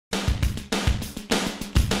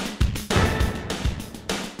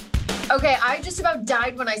Okay, I just about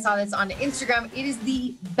died when I saw this on Instagram. It is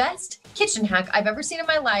the best kitchen hack I've ever seen in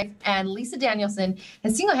my life, and Lisa Danielson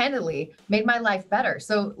has single-handedly made my life better.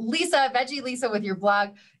 So Lisa, Veggie Lisa with your blog,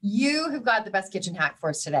 you have got the best kitchen hack for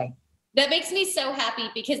us today. That makes me so happy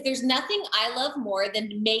because there's nothing I love more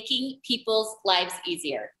than making people's lives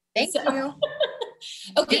easier. Thank you.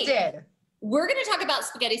 Okay, You did. we're going to talk about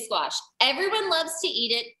spaghetti squash. Everyone loves to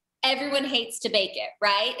eat it. Everyone hates to bake it,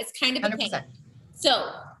 right? It's kind of a pain. 100%.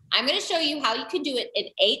 So I'm going to show you how you can do it in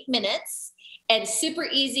 8 minutes and super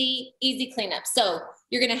easy cleanup. So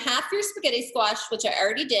you're going to half your spaghetti squash, which I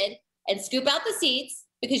already did, and scoop out the seeds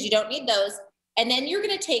because you don't need those. And then you're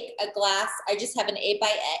going to take a glass. I just have an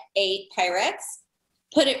 8x8 Pyrex,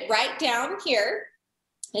 put it right down here.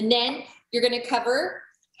 And then you're going to cover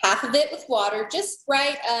half of it with water, just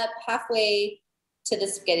right up halfway to the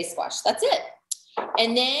spaghetti squash. That's it.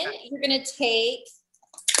 And then you're going to take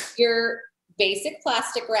your basic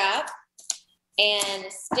plastic wrap and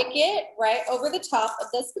stick it right over the top of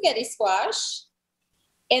the spaghetti squash.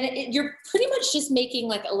 And you're pretty much just making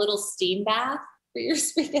like a little steam bath for your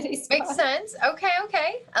spaghetti squash. Makes sense.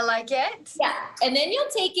 Okay. I like it. Yeah. And then you'll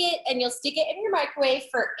take it and you'll stick it in your microwave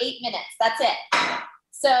for 8 minutes. That's it.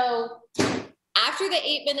 So after the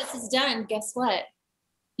 8 minutes is done, guess what?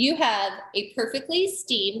 You have a perfectly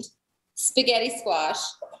steamed spaghetti squash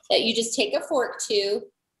that you just take a fork to.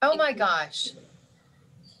 Oh my gosh.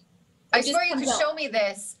 I swear you could show me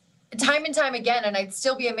this time and time again and I'd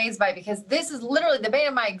still be amazed by it because this is literally the bane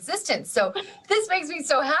of my existence. So this makes me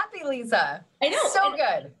so happy, Lisa. I know. So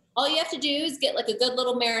good. All you have to do is get like a good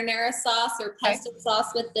little marinara sauce or pesto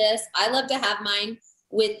sauce with this. I love to have mine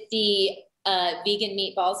with the vegan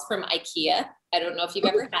meatballs from IKEA. I don't know if you've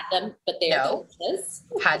ever had them, but they are delicious.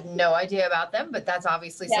 Had no idea about them, but that's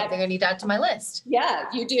obviously something I need to add to my list. Yeah,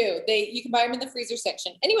 you do. You can buy them in the freezer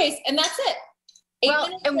section. Anyways, and that's it. 8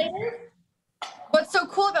 minutes later. What's so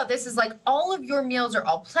cool about this is like all of your meals are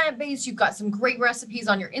all plant-based. You've got some great recipes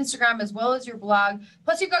on your Instagram as well as your blog.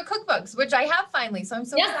 Plus you've got cookbooks, which I have finally. So I'm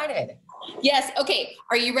so excited. Yes. Okay.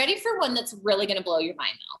 Are you ready for one that's really going to blow your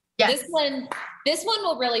mind though? Yes. This one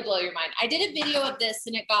will really blow your mind. I did a video of this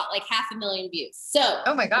and it got like 500,000 views. So,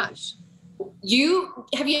 oh my gosh.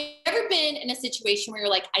 Have you ever been in a situation where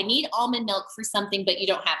you're like, I need almond milk for something, but you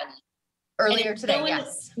don't have any? Earlier today,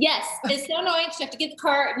 yes. Yes, it's so annoying. You have to get the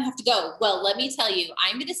car and you have to go. Well, let me tell you,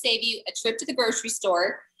 I'm going to save you a trip to the grocery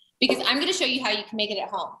store because I'm going to show you how you can make it at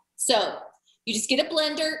home. So you just get a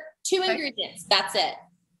blender, 2 ingredients. That's it.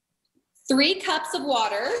 3 cups of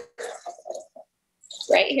water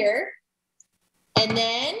right here. And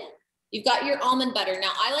then you've got your almond butter.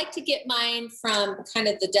 Now I like to get mine from kind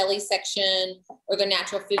of the deli section or the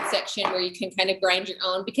natural food section where you can kind of grind your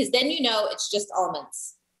own because then you know it's just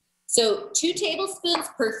almonds. So 2 tablespoons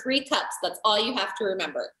per 3 cups. That's all you have to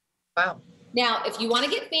remember. Wow. Now, if you want to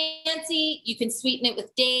get fancy, you can sweeten it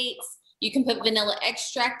with dates. You can put vanilla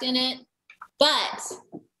extract in it. But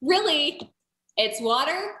really, it's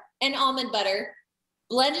water and almond butter.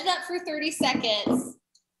 Blend it up for 30 seconds.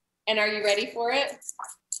 And are you ready for it?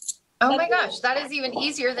 Oh my gosh, that is even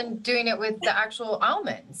easier than doing it with the actual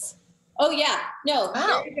almonds. Oh yeah, no,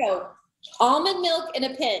 there you go. Almond milk in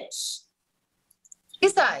a pinch.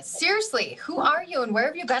 Lisa, seriously, who are you and where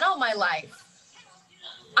have you been all my life?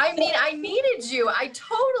 I mean, I needed you. I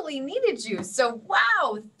totally needed you. So,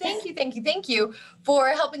 wow. Thank you for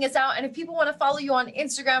helping us out. And if people want to follow you on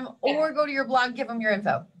Instagram or go to your blog, give them your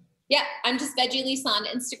info. Yeah, I'm just Veggie Lisa on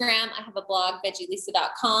Instagram. I have a blog,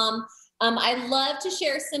 veggielisa.com. I love to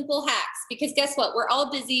share simple hacks because guess what? We're all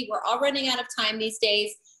busy. We're all running out of time these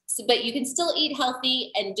days. So, but you can still eat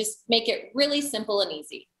healthy and just make it really simple and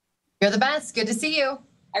easy. You're the best. Good to see you.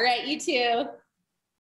 All right, you too.